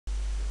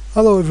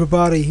Hello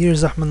everybody,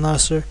 here's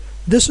Ahmad.A.Naser.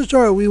 This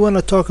tutorial we want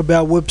to talk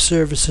about web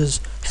services.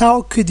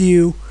 How could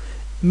you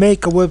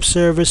make a web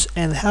service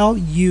and how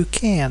you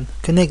can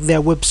connect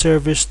that web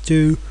service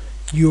to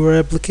your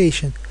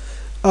application.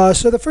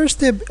 So the first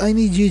step I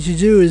need you to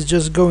do is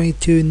just going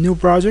to new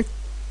project.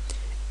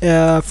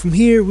 From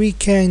here we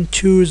can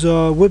choose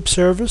a web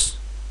service.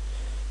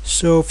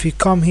 So if you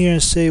come here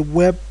and say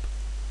web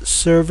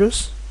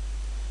service,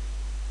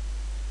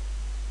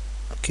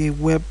 okay,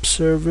 web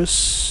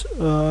service,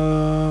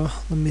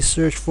 let me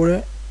search for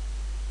it.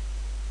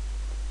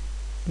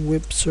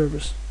 Web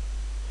service.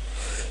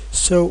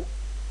 So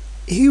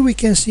here we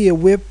can see a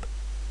web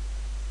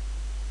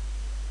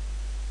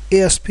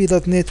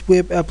ASP.NET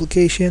web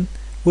application,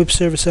 web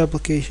service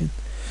application.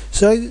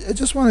 So I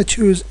just want to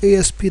choose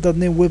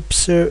ASP.NET web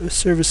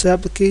service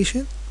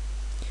application,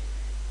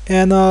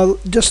 and I'll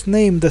just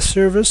name the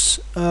service.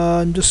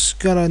 I'm just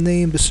gonna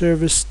name the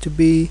service to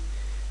be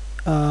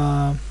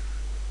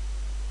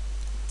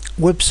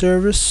web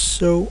service.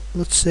 So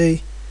let's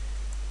say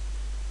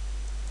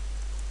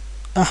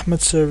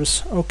Ahmad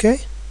service.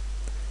 Okay.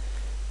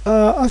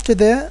 After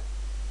that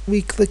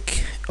we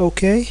click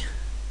OK.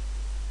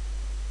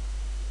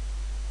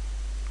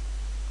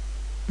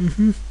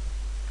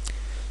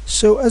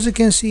 So as you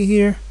can see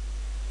here,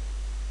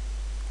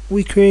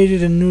 we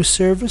created a new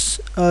service.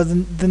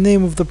 The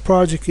name of the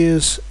project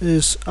is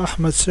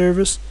Ahmad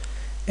service,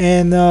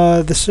 and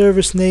the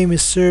service name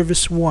is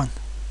service 1.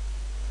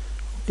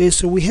 Okay,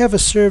 so we have a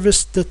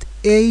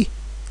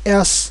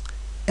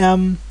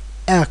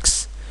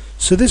service.ASMX.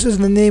 So this is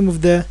the name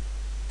of the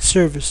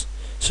service.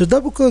 So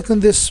double click on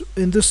this.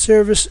 In this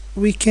service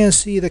we can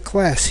see the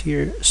class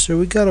here. So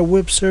we got a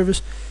web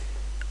service.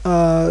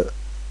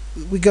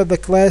 We got the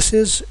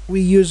classes.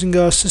 We using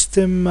our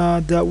system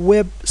the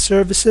web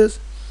services,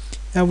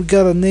 and we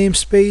got a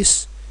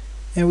namespace,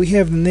 and we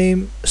have the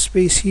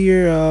namespace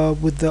here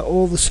with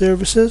all the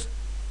services.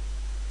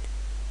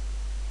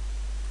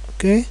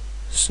 Okay,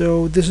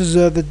 so this is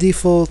the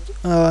default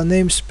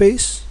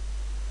namespace.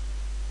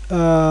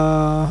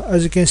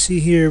 As you can see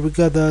here, we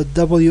got the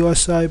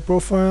WSI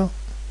profile.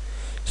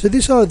 So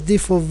these are the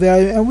default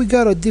value, and we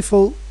got a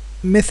default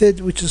method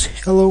which is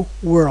hello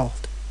world.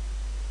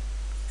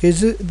 Okay,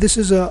 this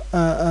is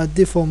a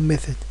default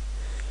method.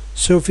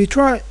 So if we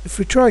try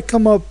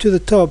come up to the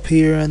top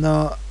here, and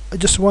I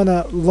just want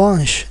to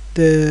launch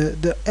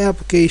the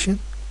application.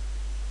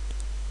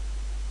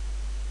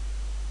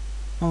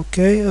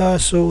 Okay,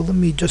 so let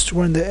me just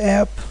run the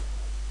app.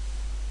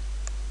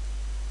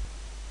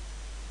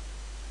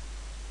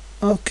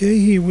 Okay,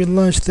 here we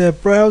launch the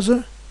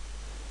browser.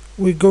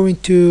 We're going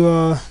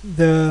to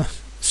the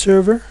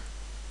server,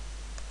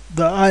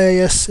 the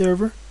IIS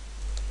server.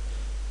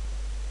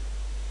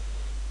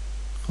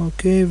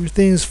 Okay,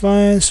 everything's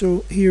fine.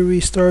 So here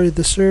we started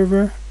the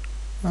server.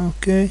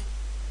 Okay,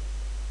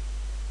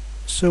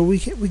 so we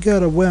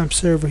got a web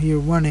server here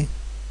running.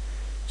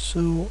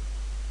 So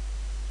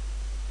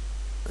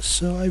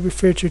I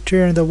prefer to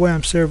turn the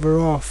web server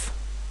off.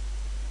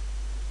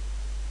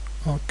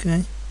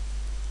 Okay.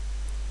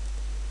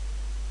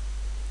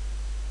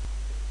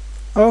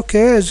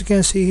 Okay, as you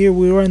can see here,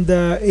 we run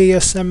the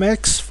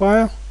ASMX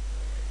file,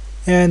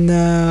 and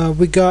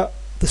we got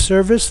the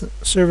service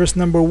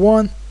number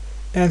 1,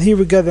 and here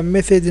we got the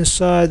method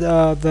inside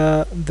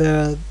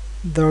the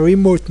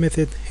remote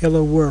method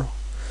hello world.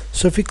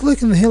 So if you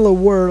click on the hello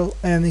world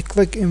and you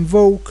click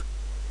invoke,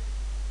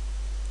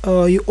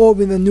 you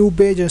open a new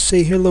page and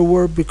say hello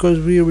world, because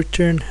we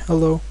return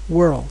hello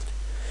world.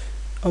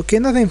 Okay,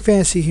 nothing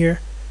fancy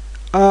here.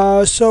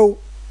 So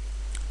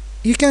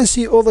you can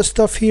see all the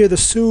stuff here, the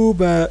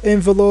sub,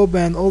 envelope,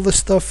 and all the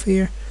stuff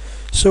here.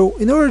 So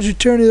in order to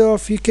turn it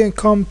off, you can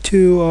come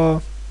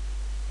to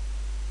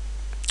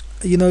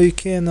you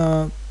can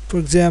for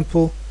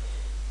example,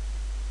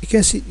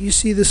 you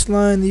see this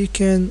line. You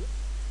can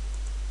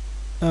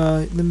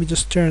let me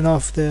just turn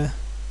off the.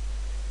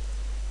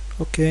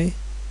 Okay,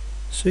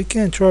 so you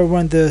can try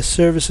run the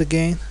service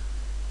again.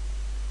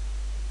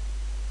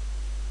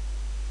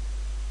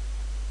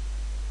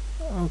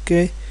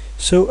 Okay,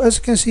 so as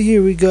you can see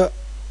here, we got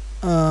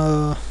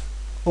all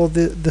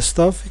the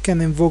stuff. You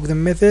can invoke the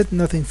method,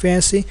 nothing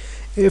fancy.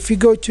 If you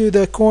go to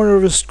the corner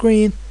of the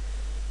screen,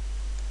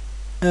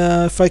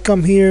 if I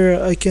come here,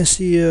 I can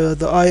see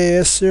the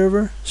IIS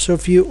server. So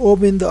if you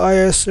open the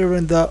IIS server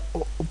in the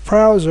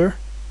browser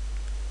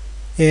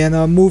and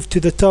move to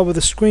the top of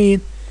the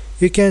screen,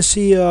 you can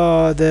see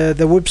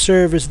the web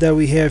service that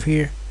we have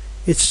here.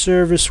 It's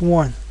service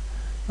 1.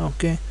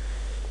 Okay,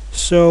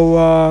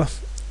 so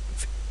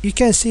you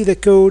can see the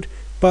code,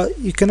 but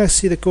you cannot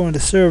see the code on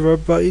the server,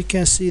 but you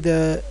can see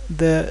the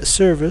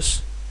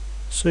service.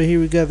 So here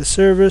we got the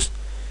service,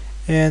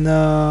 and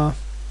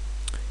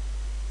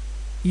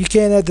you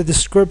can add the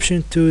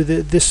description to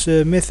this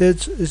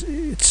method.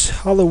 It's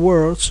hello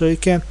world, so you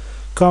can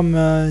come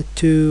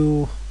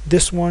to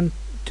this one,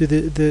 to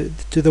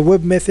the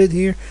web method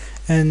here,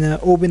 and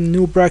open a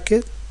new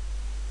bracket.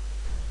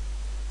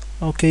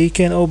 Okay, you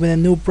can open a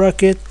new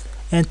bracket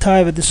and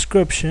type a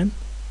description.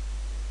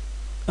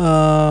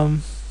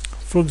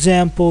 For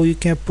example, you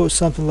can put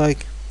something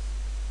like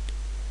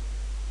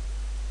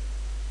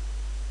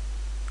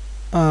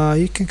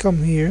you can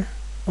come here,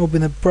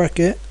 open a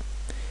bracket,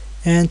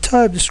 and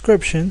type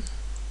description,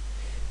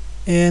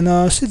 and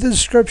set the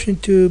description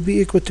to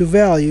be equal to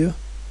value.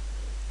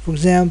 For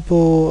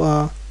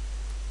example,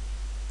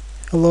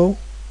 hello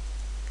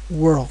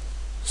world,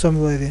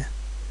 something like that.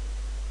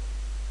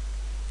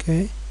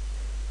 Okay,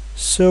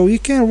 so you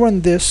can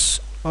run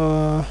this.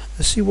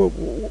 Let's see what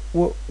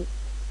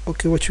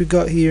you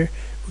got here.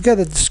 We got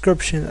a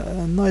description,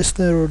 a nice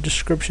little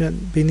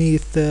description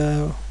beneath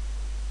the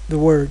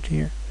word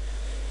here.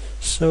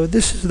 So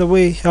this is the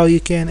way how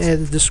you can add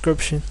a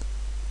description.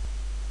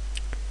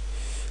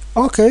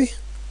 Okay,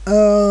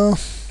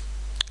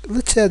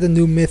 let's add a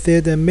new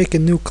method and make a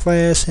new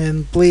class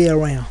and play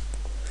around.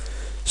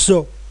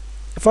 So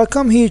if I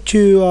come here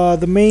to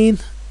the main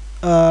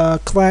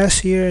class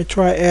here and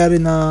try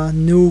adding a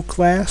new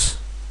class,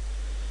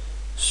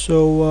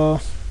 so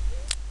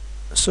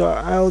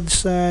I'll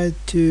decide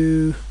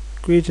to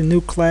create a new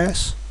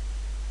class,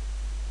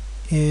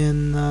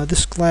 and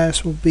this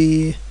class will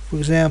be, for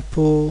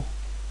example,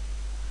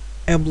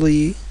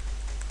 employee.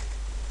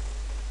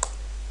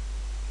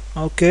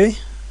 Okay,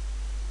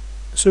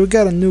 so we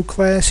got a new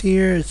class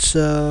here. It's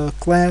a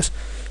class.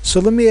 So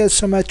let me add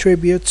some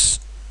attributes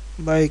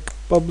like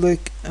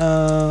public,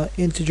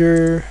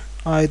 integer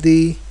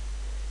ID,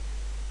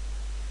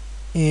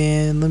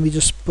 and let me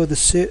just put a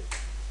set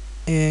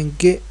and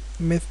get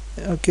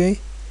okay,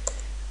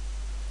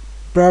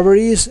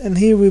 properties, and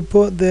here we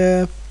put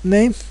the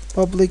name,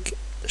 public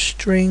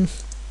string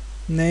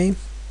name,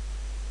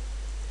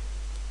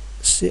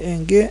 set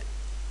and get.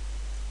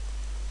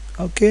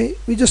 Okay,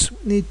 we just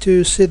need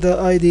to set the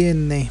ID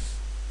and name.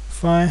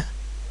 Fine.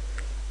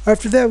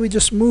 After that, we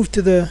just move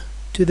to the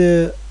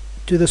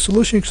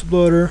Solution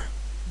Explorer.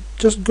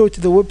 Just go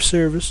to the web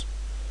service,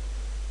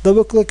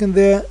 double click on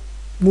that,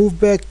 move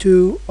back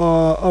to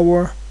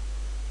our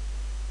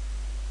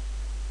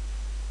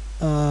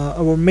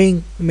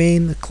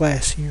main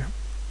class here.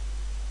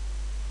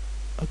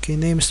 Okay,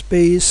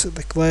 namespace,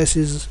 the class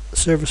is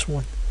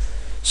service1.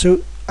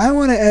 So I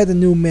want to add a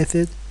new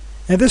method,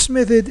 and this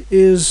method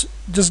is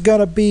just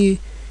gotta be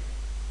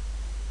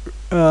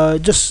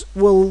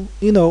will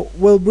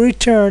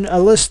return a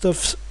list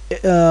of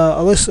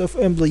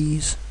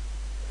employees.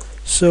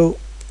 So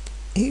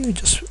here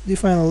just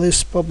define a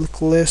list,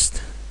 public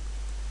list,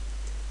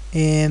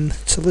 and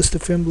it's a list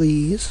of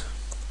employees.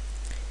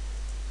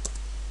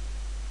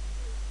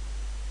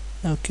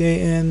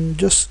 Okay, and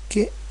just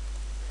get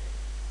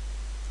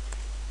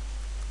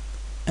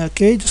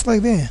just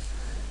like that.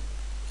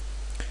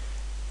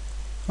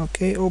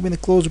 Okay, open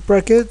and close the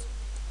bracket.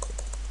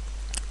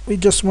 We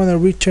just want to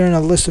return a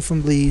list of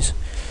employees.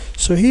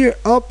 So here,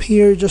 up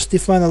here, just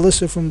define a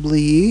list of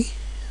employee.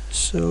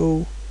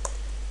 So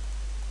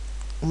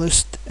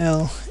list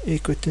L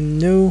equal to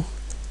new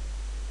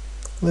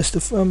list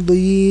of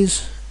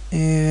employees,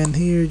 and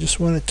here just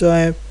want to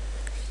type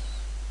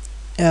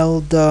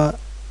L dot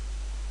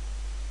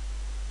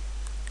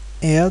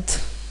add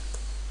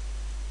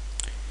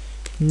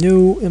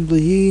new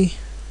employee,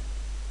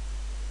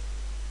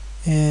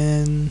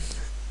 and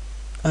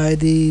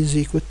ID is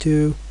equal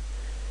to,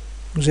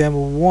 for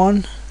example,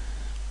 1.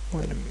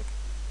 Wait a minute.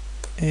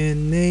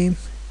 And name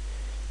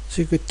is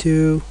equal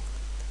to,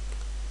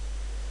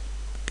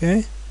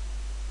 okay,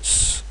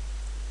 this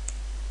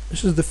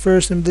is the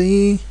first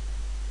employee.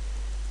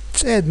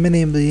 Let's add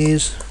many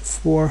employees,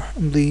 4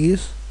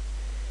 employees.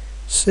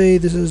 Say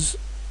this is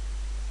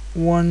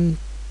 1,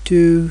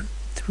 2,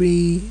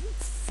 3,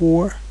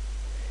 4,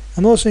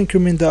 and also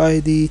increment the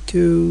ID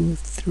 2,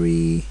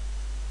 3,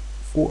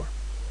 4,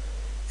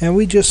 and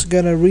we just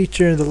gonna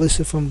return the list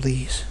of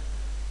employees.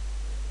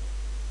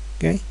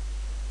 Okay,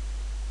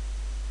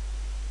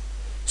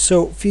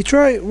 so if you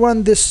try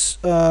run this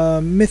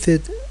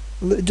method,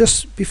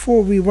 just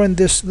before we run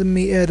this, let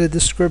me add a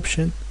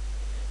description.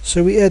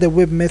 So we add a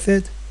web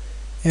method,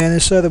 and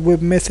inside the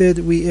web method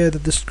we add a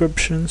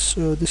description.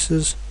 So this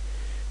is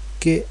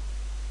get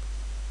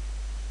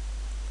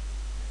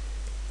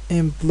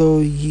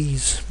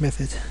employees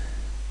method.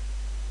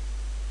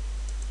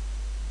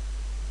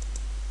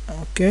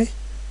 Okay,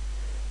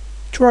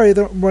 try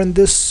to run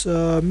this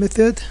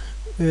method,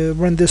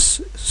 run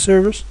this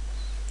service.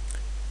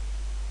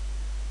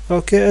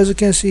 Okay, as you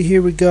can see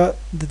here, we got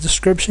the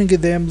description,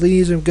 get the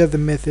employees, and we got the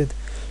method.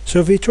 So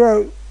if you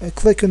try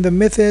click on the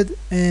method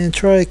and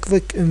try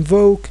click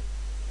invoke,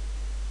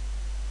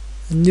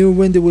 a new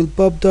window will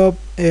pop up,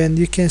 and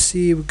you can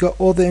see we got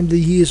all the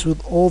employees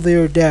with all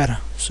their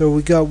data. So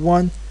we got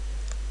 1,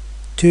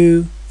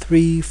 2,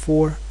 3,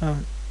 4,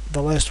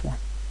 the last one.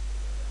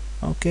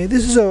 Okay,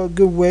 this is a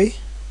good way.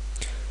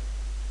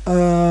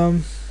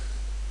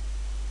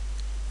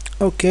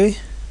 Okay,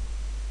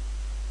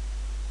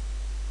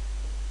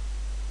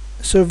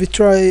 so if you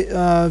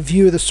try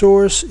view the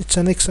source, it's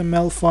an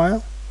XML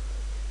file,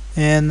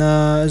 and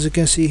as you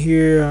can see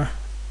here,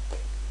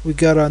 we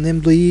got an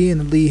employee, and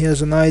the employee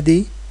has an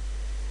ID,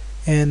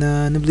 and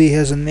an employee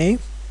has a name,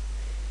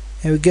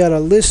 and we got a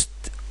list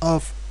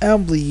of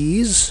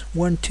employees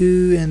 1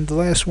 2 and the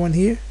last one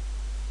here.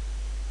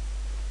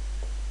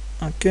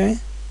 Okay,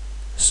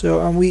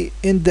 so and we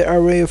in the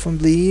array of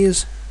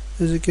employees,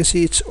 as you can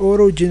see it's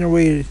auto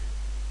generated.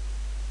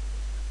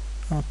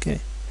 Okay,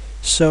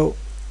 so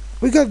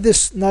we got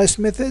this nice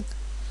method,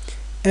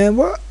 and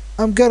what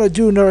I'm gonna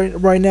do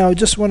right now, I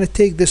just want to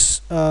take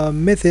this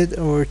method,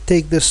 or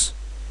take this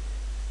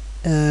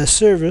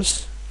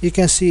service. You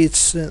can see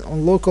it's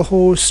on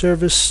localhost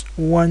service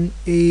 1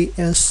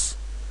 ASMX.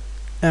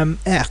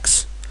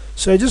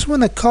 So I just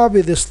want to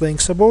copy this link.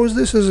 Suppose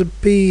this is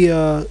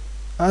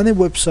any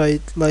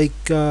website, like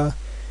if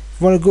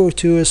you want to go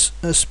to a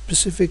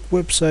specific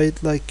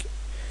website, like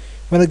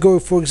want to go,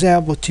 for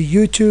example, to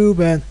YouTube,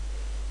 and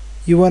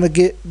you want to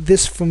get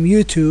this from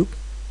YouTube.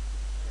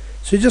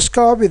 So you just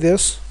copy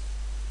this,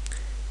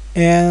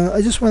 and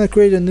I just want to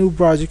create a new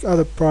project,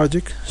 other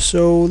project.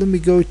 So let me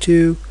go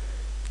to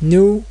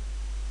new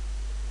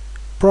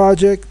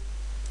project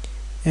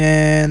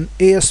and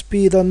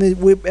ASP.NET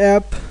Web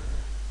App.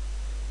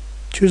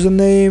 Choose a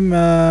name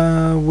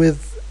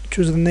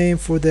choose a name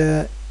for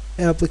the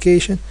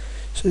application.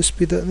 So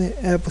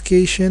ASP.NET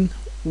Application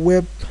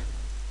Web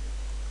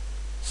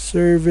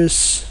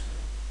Service.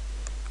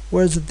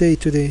 Where's the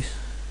date today?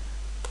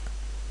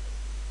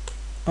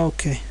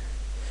 Okay.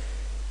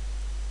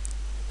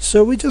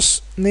 So we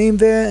just name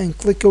that and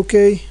click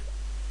OK.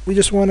 We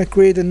just want to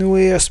create a new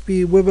ASP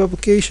Web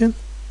Application.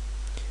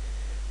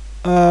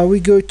 We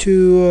go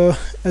to,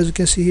 as you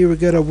can see here, we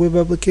got a web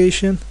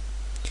application.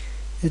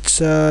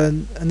 It's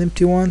an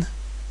empty one.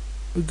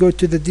 We go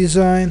to the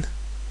design.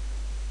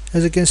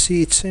 As you can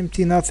see, it's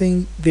empty,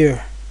 nothing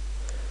there.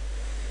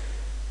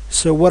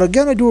 So what I'm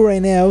gonna do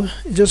right now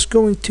is just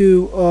going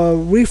to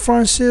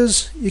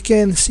references. You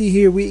can see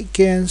here, we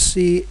can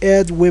see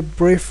add web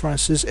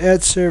references,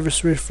 add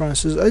service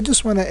references. I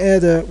just want to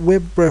add a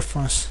web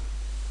reference.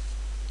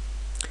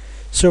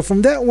 So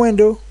from that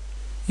window,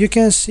 you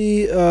can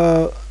see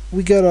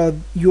we got a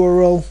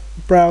URL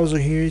browser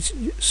here.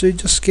 So you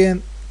just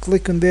can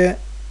click on that,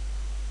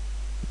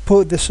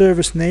 put the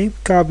service name,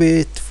 copy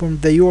it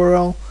from the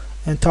URL,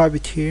 and type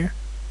it here.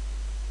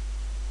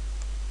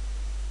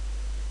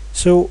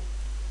 So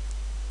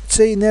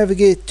say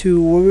navigate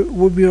to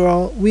web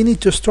URL, we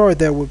need to start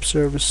that web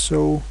service.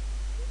 So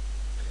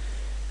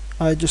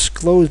I just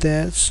close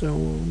that. So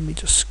let me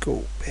just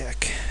go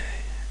back.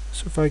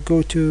 So if I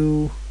go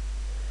to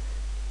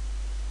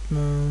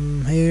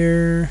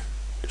here,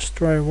 just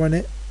try and run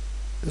it.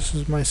 This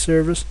is my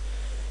service.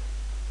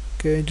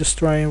 Okay, just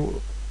try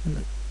and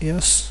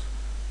yes.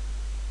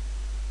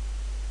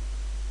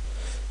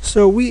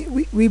 So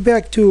we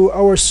back to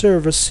our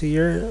service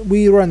here.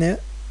 We run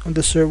it on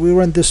the server. We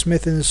run this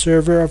method in the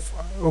server.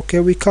 Okay,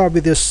 we copy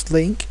this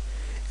link,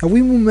 and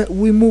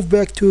we move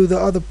back to the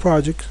other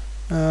project,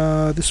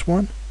 this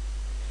one,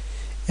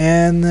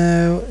 and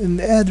in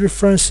the add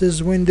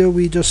references window,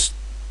 we just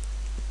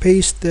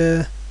paste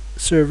the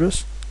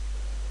service.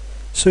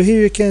 So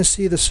here you can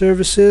see the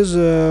services.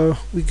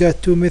 We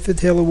got two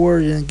methods, hello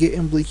world and get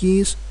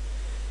employees.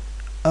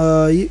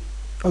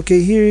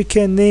 Okay, here you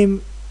can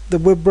name the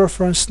web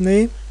reference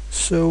name.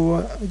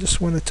 So I just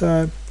want to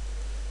type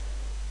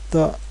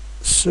the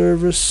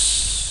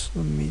service.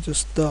 Let me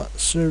just dot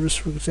service,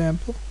 for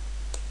example.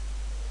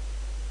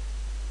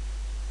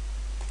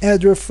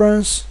 Add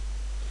reference.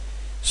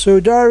 So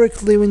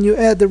directly when you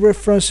add the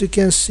reference, you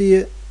can see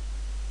it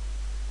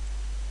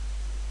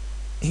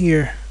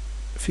here.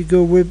 If you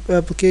go web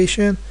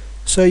application,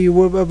 so your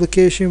web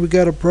application, we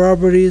got a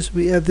properties.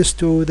 We add this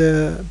to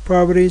the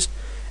properties,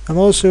 and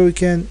also we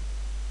can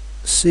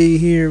see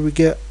here we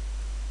get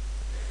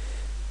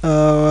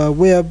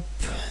web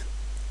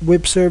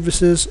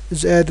services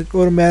is added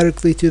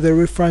automatically to the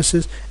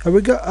references, and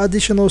we got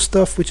additional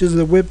stuff, which is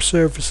the web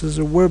services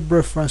or web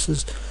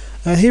references.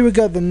 And here we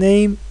got the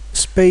name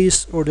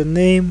space, or the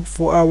name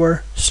for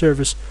our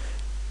service.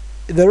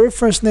 The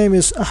reference name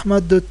is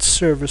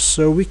Ahmad.A.Naser,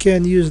 so we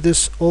can use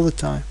this all the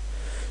time.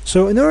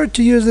 So in order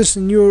to use this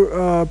in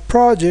your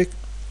project,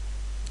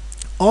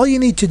 all you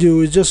need to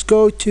do is just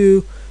go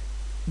to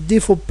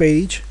default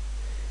page,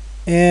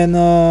 and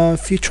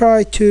if you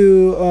try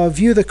to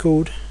view the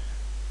code,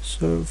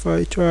 so if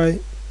I try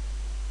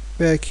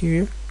back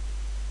here,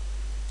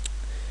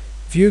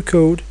 view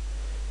code,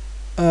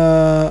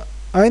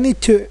 I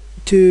need to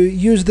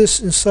use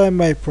this inside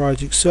my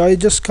project. So I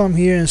just come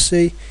here and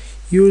say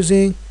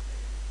using,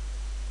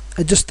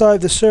 I just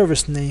type the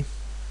service name.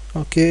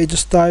 Okay, I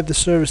just type the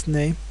service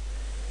name.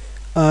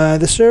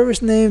 The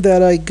service name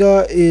that I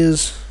got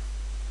is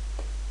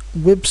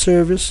web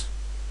service,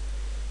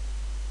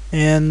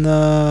 and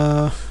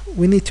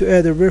we need to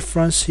add a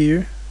reference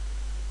here.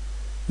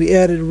 We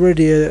added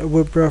already a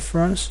web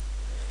reference,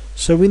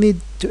 so we need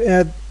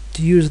to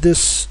use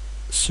this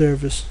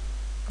service.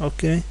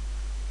 Okay,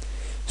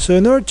 so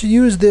in order to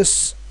use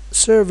this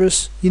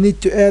service, you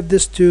need to add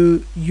this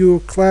to your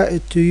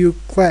class, to your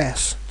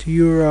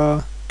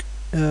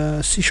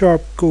C#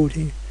 code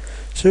here.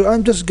 So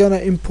I'm just gonna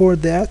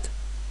import that.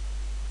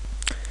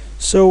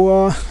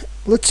 So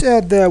let's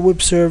add the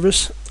web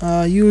service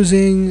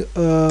using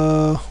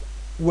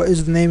what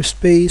is the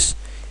namespace.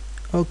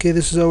 Okay,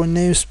 this is our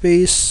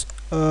namespace.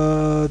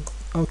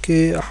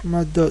 Okay,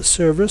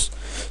 Ahmad.Service.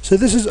 So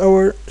this is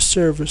our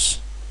service.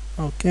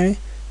 Okay,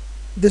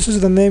 this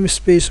is the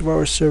namespace of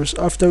our service.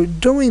 After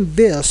doing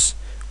this,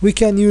 we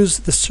can use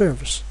the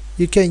service.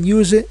 You can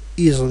use it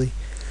easily.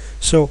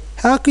 So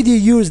how could you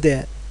use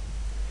that?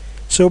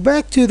 So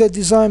back to the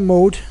design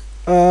mode.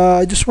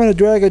 I just want to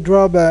drag and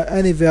drop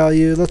any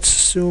value. Let's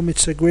assume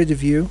it's a grid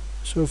view.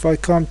 So if I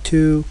come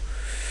to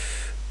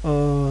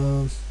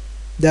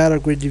data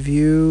grid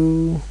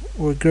view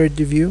or grid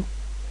view,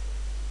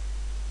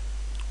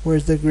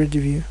 where's the grid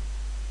view?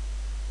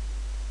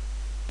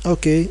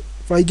 Okay,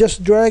 if I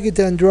just drag it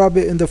and drop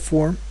it in the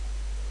form,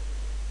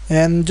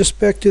 and just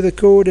back to the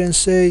code and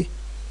say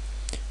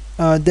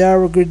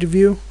data grid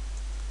view.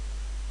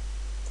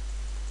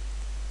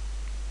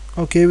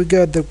 Okay, we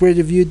got the grid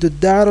view, the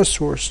data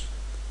source.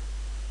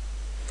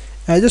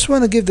 I just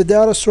want to give the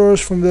data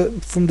source from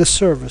the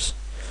service.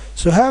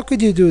 So how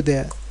could you do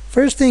that?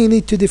 First thing, you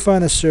need to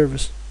define a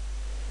service.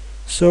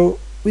 So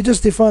we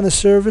just define a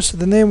service.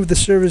 The name of the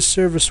service,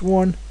 service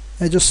 1.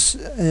 I just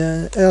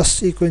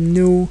else equal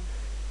new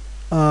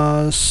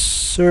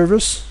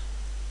service.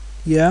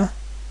 Yeah.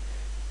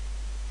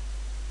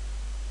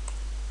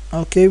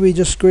 Okay, we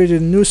just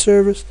created a new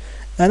service.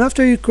 And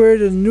after you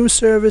created a new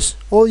service,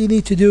 all you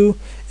need to do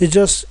is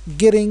just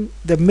getting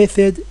the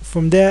method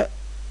from that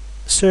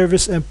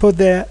service and put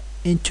that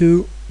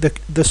into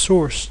the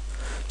source.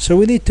 So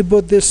we need to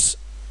put this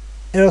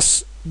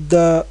as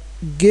the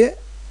get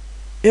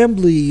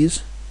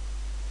employees.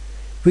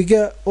 We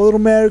get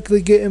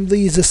automatically get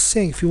employees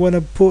async. If you want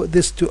to put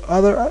this to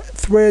other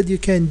thread, you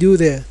can do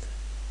that.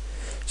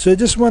 So I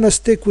just want to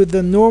stick with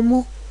the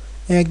normal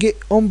and get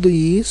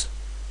employees,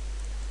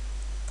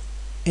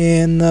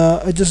 and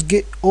I just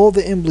get all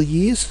the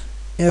employees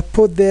and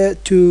put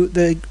that to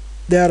the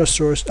data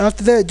source.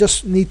 After that, I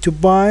just need to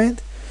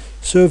bind.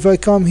 So if I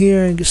come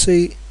here and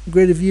say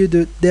grid view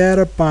the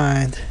data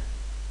bind,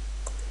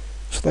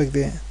 just like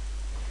that.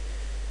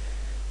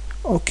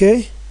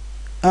 Okay,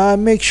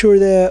 make sure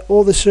that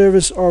all the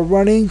servers are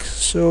running.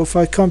 So if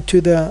I come to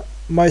the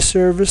my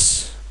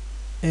service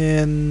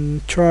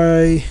and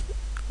try,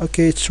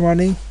 okay, it's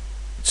running,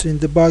 it's in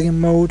debugging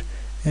mode,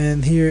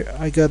 and here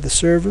I got the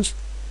service.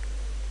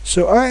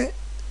 So I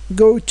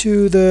go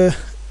to the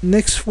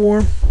next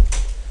form.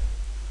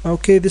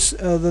 Okay, this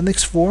the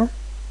next form,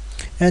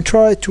 and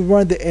try to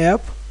run the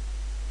app.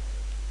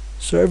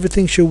 So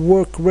everything should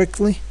work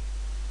correctly.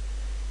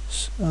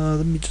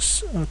 Let me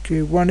just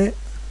run it.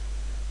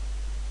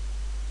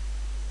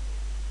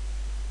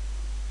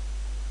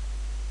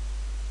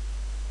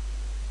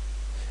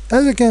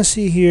 As you can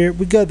see here,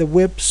 we got the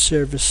web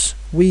service.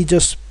 We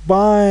just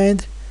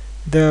bind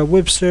the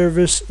web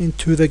service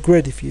into the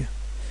grid view.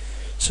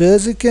 So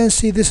as you can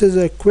see, this is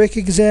a quick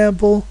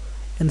example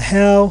on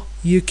how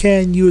you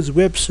can use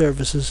web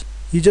services.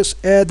 You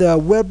just add a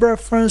web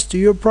reference to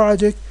your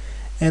project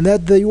and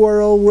add the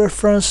URL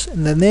reference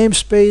and the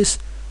namespace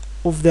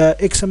of the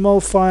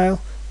XML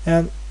file,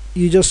 and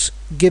you just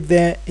get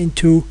that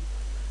into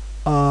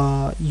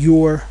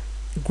your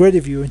grid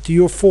view, into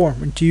your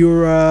form, into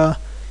your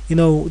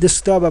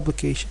desktop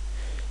application.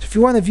 So if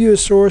you want to view a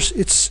source,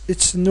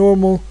 it's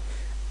normal.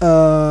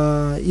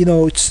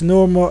 It's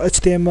normal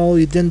HTML.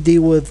 You didn't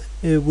deal with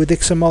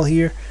XML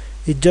here.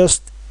 It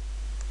just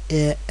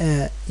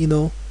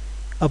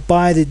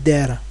abided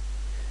data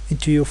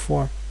into your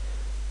form.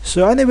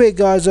 So anyway,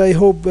 guys, I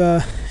hope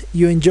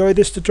you enjoyed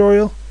this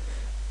tutorial.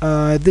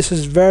 This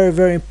is very,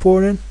 very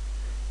important,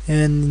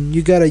 and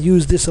you gotta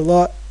use this a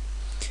lot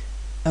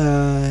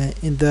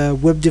in the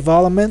web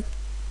development.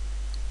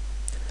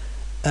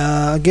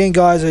 Again,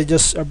 guys, I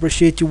just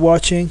appreciate you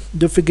watching.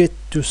 Don't forget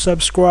to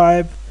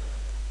subscribe.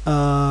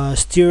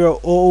 Stereo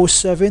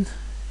 007.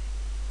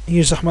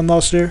 Here's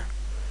Ahmad.Naser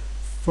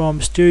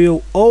from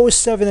Stereo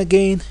 007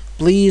 again.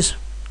 Please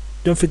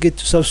don't forget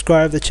to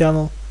subscribe the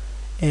channel,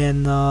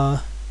 and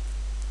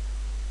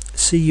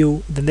see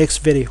you in the next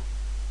video.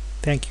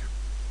 Thank you.